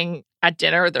sitting at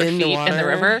dinner with their feet in the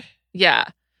river. Yeah.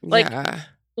 Like,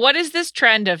 what is this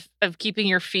trend of keeping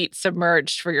your feet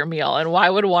submerged for your meal? And why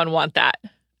would one want that?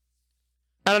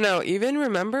 I don't know. Even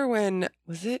remember when,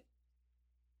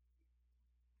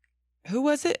 who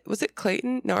was it? Was it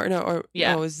Clayton? No,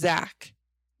 it was Zach.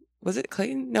 Was it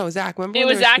Clayton? No, Zach. Remember it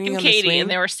was Zach and Katie, and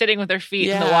they were sitting with their feet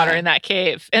in the water in that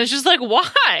cave. And it's just like,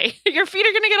 why? Your feet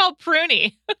are going to get all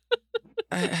pruny.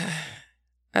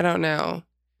 I don't know.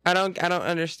 I don't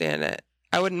understand it.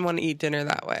 I wouldn't want to eat dinner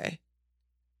that way.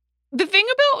 The thing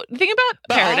about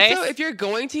Paradise. Also, if you're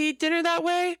going to eat dinner that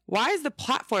way, why is the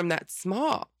platform that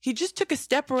small? He just took a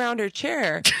step around her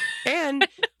chair and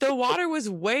the water was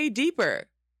way deeper.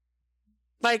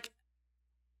 Like,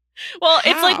 well,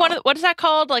 it's like what is that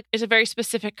called? Like, it's a very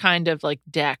specific kind of like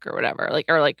deck or whatever,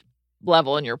 or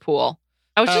level in your pool.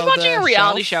 I was just watching a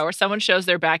reality show where someone shows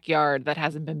their backyard that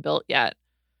hasn't been built yet.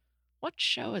 What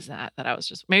show is that I was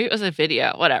just, maybe it was a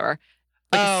video, whatever.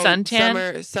 Like a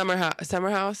suntan? Summer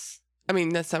House. I mean,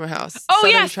 that's Summer House. Oh,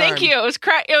 Southern yes, Charm. Thank you. It was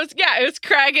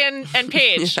Craig and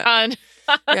Paige on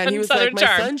and he was Southern like,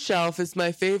 Charm. My sun shelf is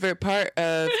my favorite part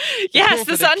of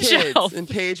the sun shelf. And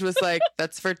Paige was like,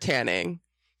 that's for tanning.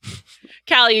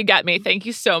 Callie, you got me. Thank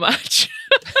you so much.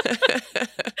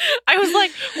 I was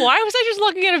like, why was I just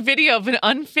looking at a video of an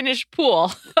unfinished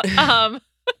pool?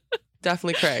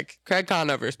 Definitely Craig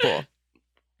Conover's pool.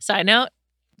 Side note,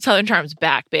 Southern Charm's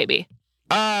back, baby.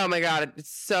 Oh my God. It's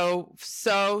so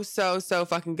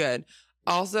fucking good.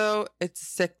 Also, it's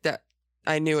sick that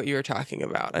I knew what you were talking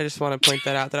about. I just want to point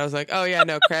that out, that I was like, oh yeah,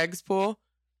 no, Craig's pool.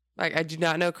 Like, I do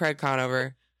not know Craig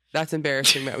Conover. That's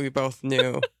embarrassing that we both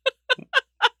knew.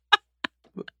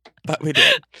 But we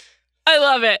did. I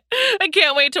love it. I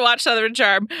can't wait to watch Southern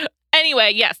Charm.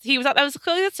 Anyway, yes, that was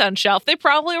clearly the sun shelf. They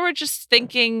probably were just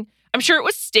thinking, I'm sure it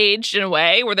was staged in a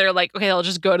way where they're like, okay, they'll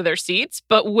just go to their seats.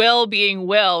 But Will, being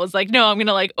Will, was like, no, I'm going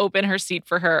to like open her seat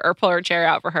for her or pull her chair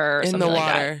out for her. Or in the water.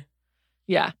 Like that.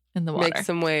 Yeah, in the water. Make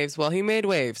some waves. Well, he made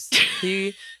waves.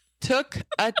 He took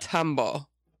a tumble.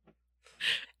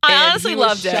 I honestly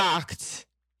loved it.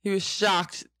 He was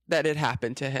shocked that it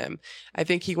happened to him. I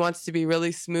think he wants to be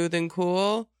really smooth and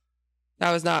cool.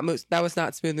 That was not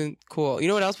smooth and cool. You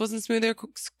know what else wasn't smooth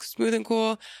and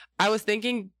cool? I was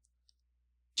thinking,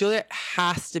 Juliet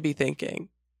has to be thinking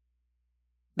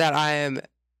that I am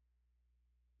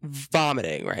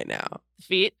vomiting right now.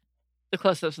 Feet? The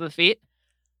close-ups of the feet?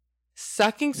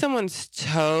 Sucking someone's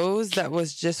toes that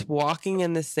was just walking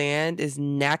in the sand is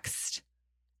next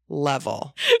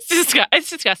level. It's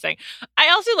disgusting. I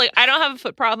also I don't have a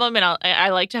foot problem, and I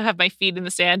like to have my feet in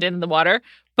the sand and in the water,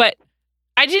 but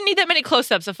I didn't need that many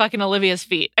close-ups of fucking Olivia's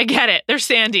feet. I get it. They're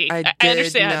sandy. I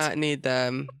understand. I did not need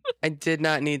them. I did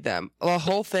not need them. The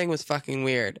whole thing was fucking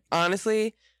weird.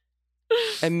 Honestly,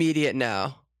 immediate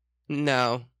no.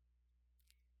 No.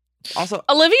 Also,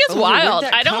 Olivia's wild.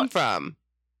 Where'd that come from?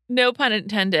 No pun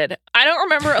intended. I don't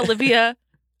remember Olivia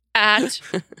at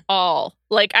all.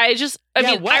 Like, I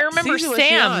mean, what I remember season was she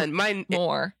Sam on?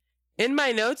 more. In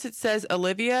my notes, it says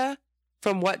Olivia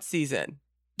from what season?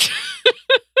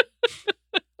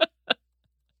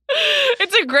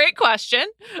 It's a great question.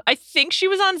 I think she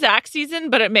was on Zach's season,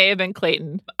 but it may have been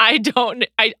Clayton. I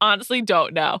honestly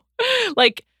don't know.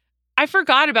 Like, I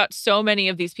forgot about so many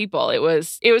of these people. It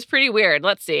was pretty weird.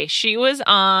 Let's see. She was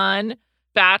on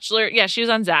Bachelor. Yeah, she was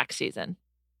on Zach's season.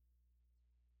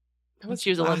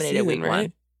 She was eliminated season, week right?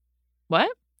 1.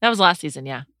 What? That was last season,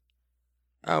 yeah.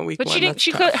 Oh, week but 1. She didn't.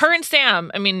 She could. Her and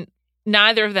Sam. I mean,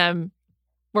 neither of them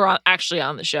were actually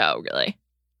on the show, really.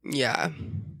 Yeah.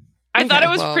 I thought it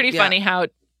was pretty funny how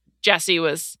Jesse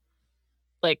was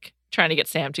like trying to get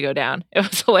Sam to go down. It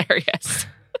was hilarious.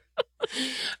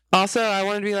 Also, I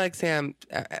want to be like Sam.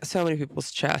 So many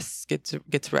people's chests gets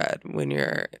red when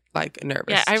you're like nervous.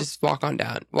 Yeah, just walk on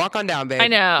down. Walk on down, babe. I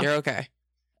know. You're okay.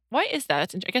 Why is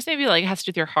that? I guess maybe like it has to do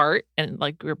with your heart and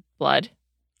like your blood.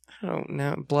 I don't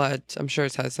know. Blood. I'm sure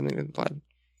it has something with blood.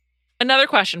 Another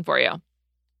question for you.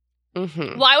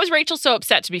 Mm-hmm. Why was Rachel so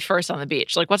upset to be first on the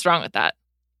beach? Like, what's wrong with that?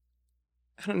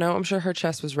 I don't know. I'm sure her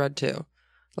chest was red too.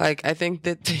 Like, I think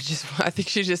that I think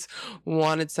she just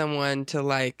wanted someone to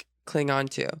like cling on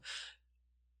to.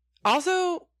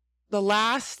 Also, the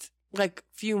last like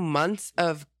few months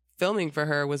of filming for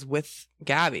her was with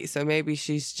Gabby. So maybe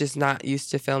she's just not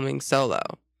used to filming solo.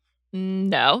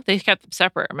 No, they kept them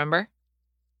separate, remember?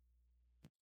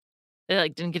 They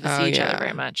like didn't get to see each other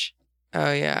very much.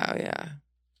 Oh, yeah.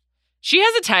 She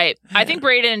has a type. I think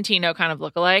Brayden and Tino kind of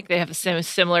look alike. They have the same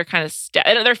similar kind of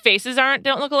their faces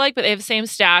don't look alike, but they have the same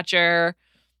stature,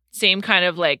 same kind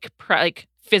of like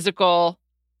physical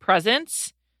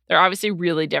presence. They're obviously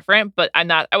really different, but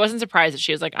I wasn't surprised that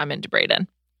she was like, I'm into Brayden.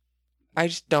 I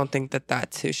just don't think that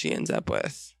that's who she ends up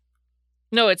with.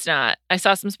 No, it's not. I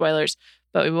saw some spoilers,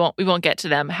 but we won't get to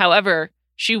them. However,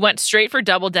 she went straight for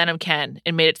Double Denim Ken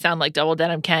and made it sound like Double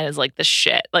Denim Ken is like the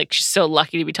shit. Like she's so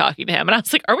lucky to be talking to him. And I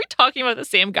was like, are we talking about the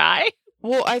same guy?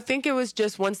 Well, I think it was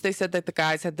just once they said that the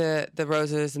guys had the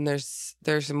roses and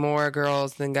there's more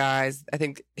girls than guys. I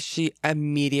think she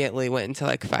immediately went into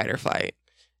like fight or flight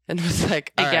and was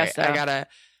like, all right, so. I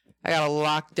gotta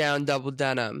lock down Double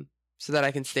Denim so that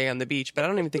I can stay on the beach. But I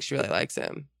don't even think she really likes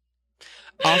him.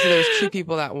 Also, there's 2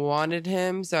 people that wanted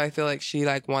him, so I feel like she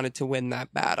like wanted to win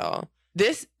that battle.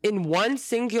 This, in one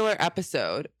singular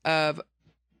episode of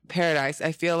Paradise,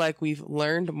 I feel like we've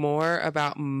learned more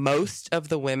about most of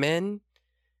the women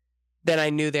than I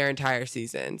knew their entire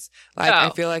seasons. Like, I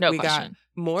feel like we got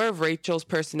more of Rachel's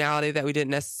personality that we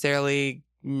didn't necessarily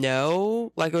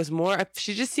know. Like, it was more,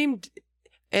 she just seemed,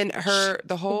 and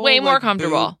the whole way more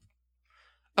comfortable.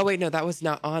 Oh, wait, no, that was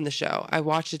not on the show. I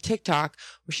watched a TikTok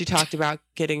where she talked about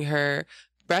getting her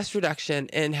breast reduction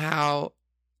and how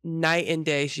night and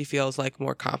day she feels like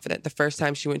more confident. The first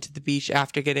time she went to the beach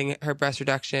after getting her breast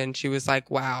reduction, she was like,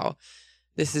 wow,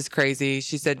 this is crazy.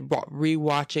 She said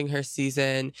rewatching her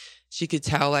season, she could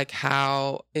tell like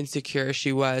how insecure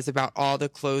she was about all the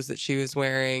clothes that she was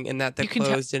wearing and that the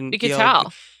clothes didn't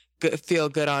feel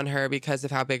good on her because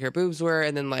of how big her boobs were.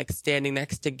 And then like standing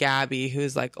next to Gabby,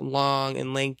 who's like long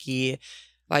and lanky,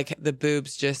 like the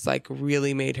boobs just like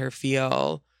really made her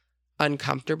feel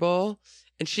uncomfortable.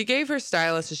 And she gave her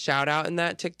stylist a shout out in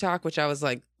that TikTok, which I was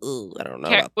like, ooh, I don't know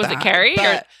about was that. Was it Carrie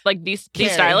or like the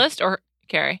stylist or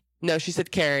Carrie? No, she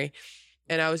said Carrie.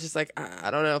 And I was just like,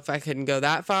 I don't know if I can go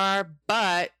that far.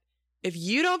 But if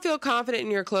you don't feel confident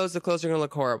in your clothes, the clothes are going to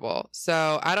look horrible.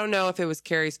 So I don't know if it was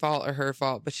Carrie's fault or her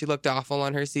fault, but she looked awful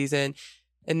on her season.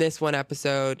 In this one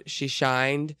episode, she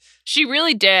shined. She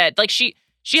really did. Like she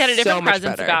had a different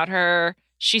presence about her.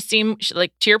 She seemed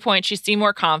like, to your point, she seemed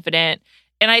more confident.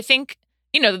 And I think,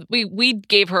 you know, we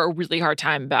gave her a really hard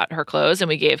time about her clothes and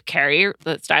we gave Carrie,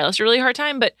 the stylist, a really hard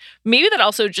time. But maybe that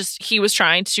also just, he was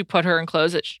trying to put her in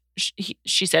clothes that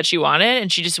she said she wanted,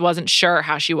 and she just wasn't sure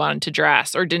how she wanted to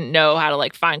dress or didn't know how to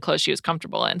like find clothes she was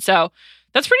comfortable in. So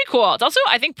that's pretty cool. It's also,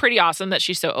 I think, pretty awesome that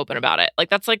she's so open about it. Like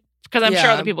that's like, because I'm sure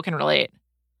other people can relate.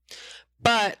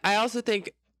 But I also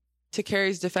think, to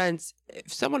Carrie's defense,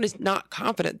 if someone is not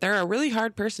confident, they're a really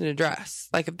hard person to dress.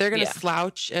 Like if they're going to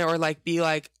slouch or like be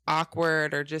like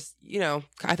awkward or just, you know,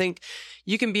 I think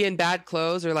you can be in bad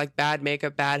clothes or like bad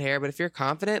makeup, bad hair. But if you're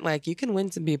confident, like you can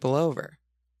win some people over.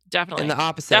 Definitely. And the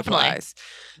opposite applies.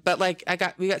 But like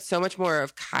we got so much more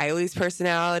of Kylie's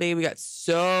personality. We got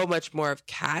so much more of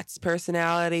Kat's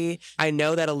personality. I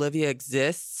know that Olivia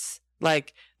exists.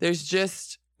 Like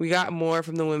we got more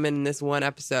from the women in this one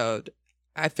episode.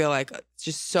 I feel like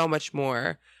just so much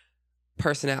more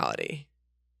personality.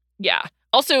 Yeah.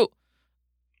 Also,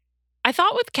 I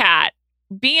thought with Kat,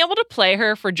 being able to play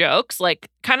her for jokes, like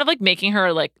kind of like making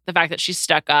her like the fact that she's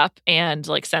stuck up and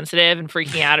like sensitive and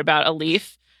freaking out about a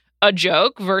leaf, a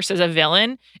joke versus a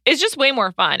villain is just way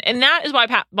more fun. And that is why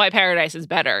Paradise is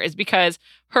better, is because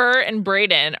her and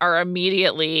Brayden are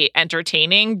immediately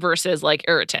entertaining versus like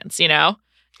irritants, you know?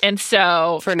 And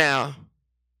so For now,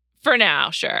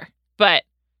 sure. But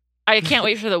I can't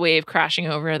wait for the wave crashing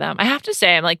over them. I have to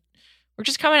say, I'm like, we're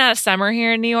just coming out of summer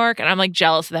here in New York, and I'm like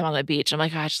jealous of them on the beach. I'm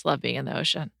like, oh, I just love being in the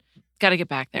ocean. Got to get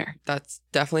back there. that's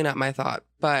definitely not my thought,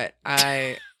 but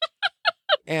I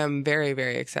am very,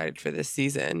 very excited for this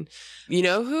season. You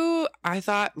know who I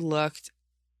thought looked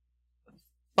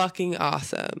fucking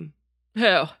awesome?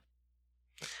 Who?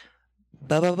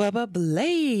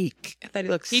 Blake. I thought he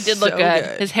looked He did look so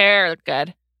good. His hair looked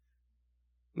good.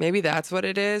 Maybe that's what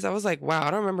it is. I was like, wow,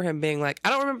 I don't remember him being like,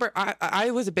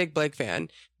 I was a big Blake fan,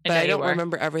 but I don't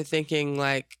remember ever thinking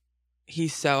like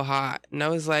he's so hot. And I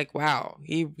was like, wow,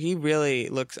 he really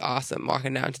looks awesome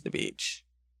walking down to the beach.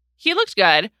 He looked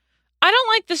good. I don't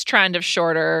like this trend of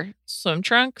shorter swim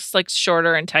trunks, like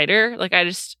shorter and tighter. Like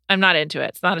I'm not into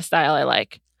it. It's not a style I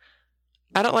like.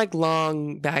 I don't like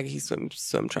long baggy swim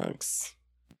trunks.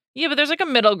 Yeah, but there's like a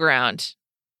middle ground.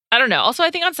 I don't know. Also,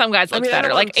 I think on some guys it looks better. I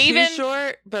don't Like want too Avon,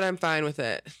 short, but I'm fine with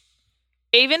it.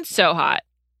 Avon's so hot.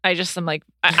 I'm like,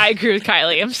 I agree with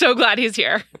Kylie. I'm so glad he's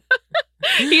here.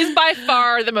 He's by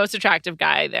far the most attractive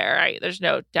guy there. There's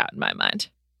no doubt in my mind.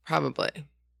 Probably.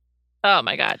 Oh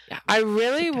my God. Yeah. I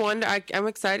really wonder. I'm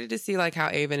excited to see like how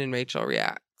Avon and Rachel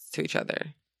react to each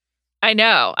other. I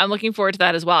know. I'm looking forward to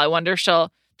that as well. I wonder if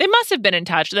they must have been in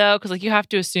touch though, because like you have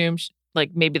to assume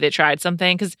like maybe they tried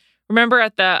something. Because remember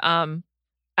at the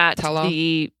Tell-all?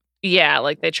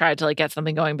 like they tried to like get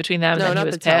something going between them. No, and then not he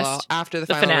was the tell-all. pissed. After the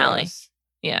finale. final rose.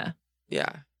 Yeah.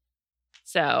 Yeah.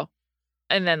 So,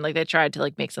 and then like they tried to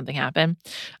like make something happen.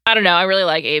 I don't know. I really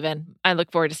like Avon. I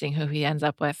look forward to seeing who he ends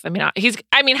up with. I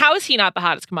mean, how is he not the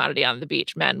hottest commodity on the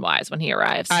beach, men wise, when he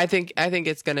arrives? I think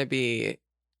it's gonna be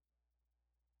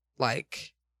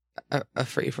like a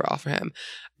free for all for him.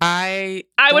 I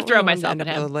would throw myself at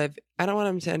him. I don't want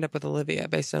him to end up with Olivia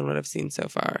based on what I've seen so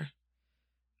far.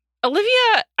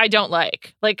 Olivia, I don't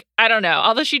like. Like, I don't know.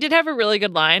 Although she did have a really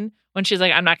good line when she's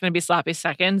like, I'm not going to be sloppy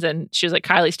seconds. And she was like,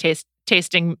 Kylie's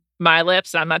tasting my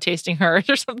lips. I'm not tasting hers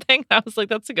or something. I was like,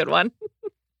 that's a good one.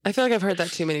 I feel like I've heard that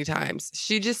too many times.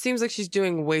 She just seems like she's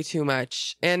doing way too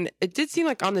much. And it did seem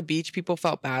like on the beach, people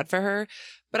felt bad for her.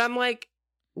 But I'm like,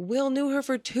 Will knew her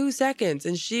for 2 seconds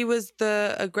and she was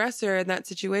the aggressor in that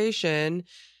situation.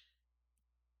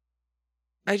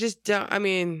 I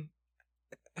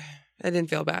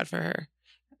didn't feel bad for her.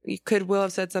 Could Will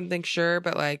have said something? Sure,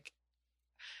 but like,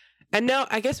 and no,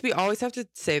 I guess we always have to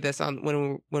say this on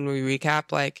when we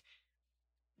recap. Like,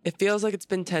 it feels like it's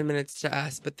been 10 minutes to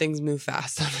us, but things move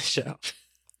fast on the show.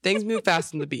 Things move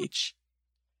fast on the beach.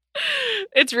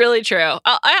 It's really true.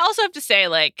 I also have to say,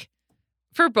 like,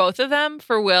 for both of them,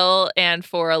 for Will and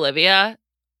for Olivia,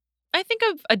 I think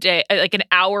of a day, like an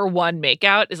hour one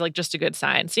makeout is like just a good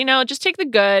sign. So, just take the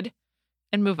good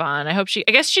and move on. I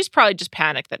guess she's probably just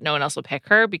panicked that no one else will pick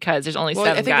her because there's only 7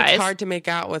 guys. I think it's hard to make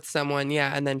out with someone,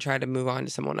 and then try to move on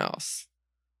to someone else.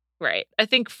 Right. I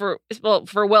think for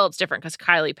Will, it's different because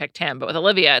Kylie picked him. But with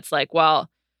Olivia, it's like, well,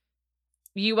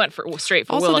 you went straight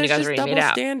for also, Will and you guys already made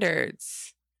out.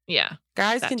 Standards. Yeah.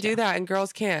 Guys can do that and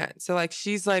girls can't. So like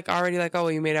she's like already like, oh,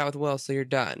 well, you made out with Will, so you're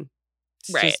done.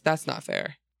 That's not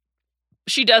fair.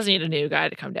 She does need a new guy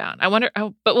to come down. I wonder,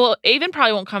 but Avon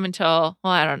probably won't come until,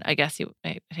 I guess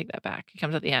I take that back. He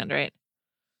comes at the end, right?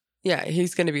 Yeah,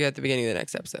 he's going to be at the beginning of the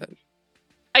next episode.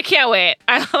 I can't wait.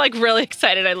 I'm like really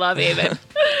excited. I love Avon.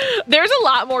 There's a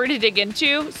lot more to dig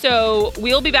into. So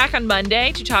we'll be back on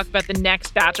Monday to talk about the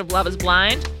next batch of Love is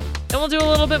Blind. And we'll do a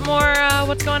little bit more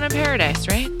what's going on in Paradise,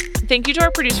 right? Thank you to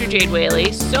our producer, Jade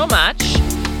Whaley, so much.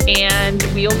 And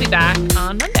we'll be back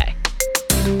on Monday.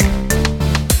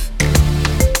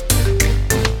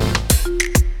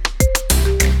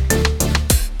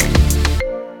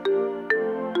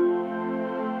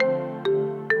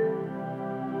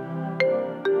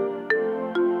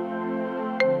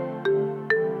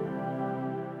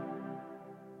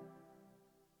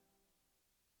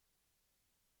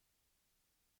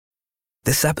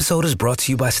 This episode is brought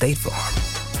to you by State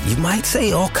Farm. You might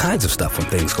say all kinds of stuff when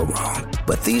things go wrong,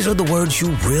 but these are the words you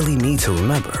really need to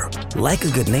remember. Like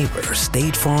a good neighbor,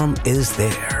 State Farm is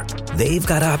there. They've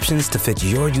got options to fit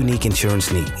your unique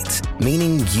insurance needs,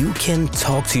 meaning you can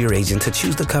talk to your agent to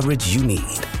choose the coverage you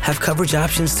need. Have coverage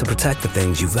options to protect the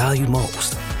things you value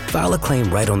most. File a claim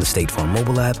right on the State Farm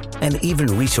mobile app and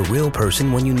even reach a real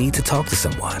person when you need to talk to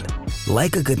someone.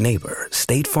 Like a good neighbor,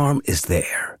 State Farm is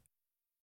there.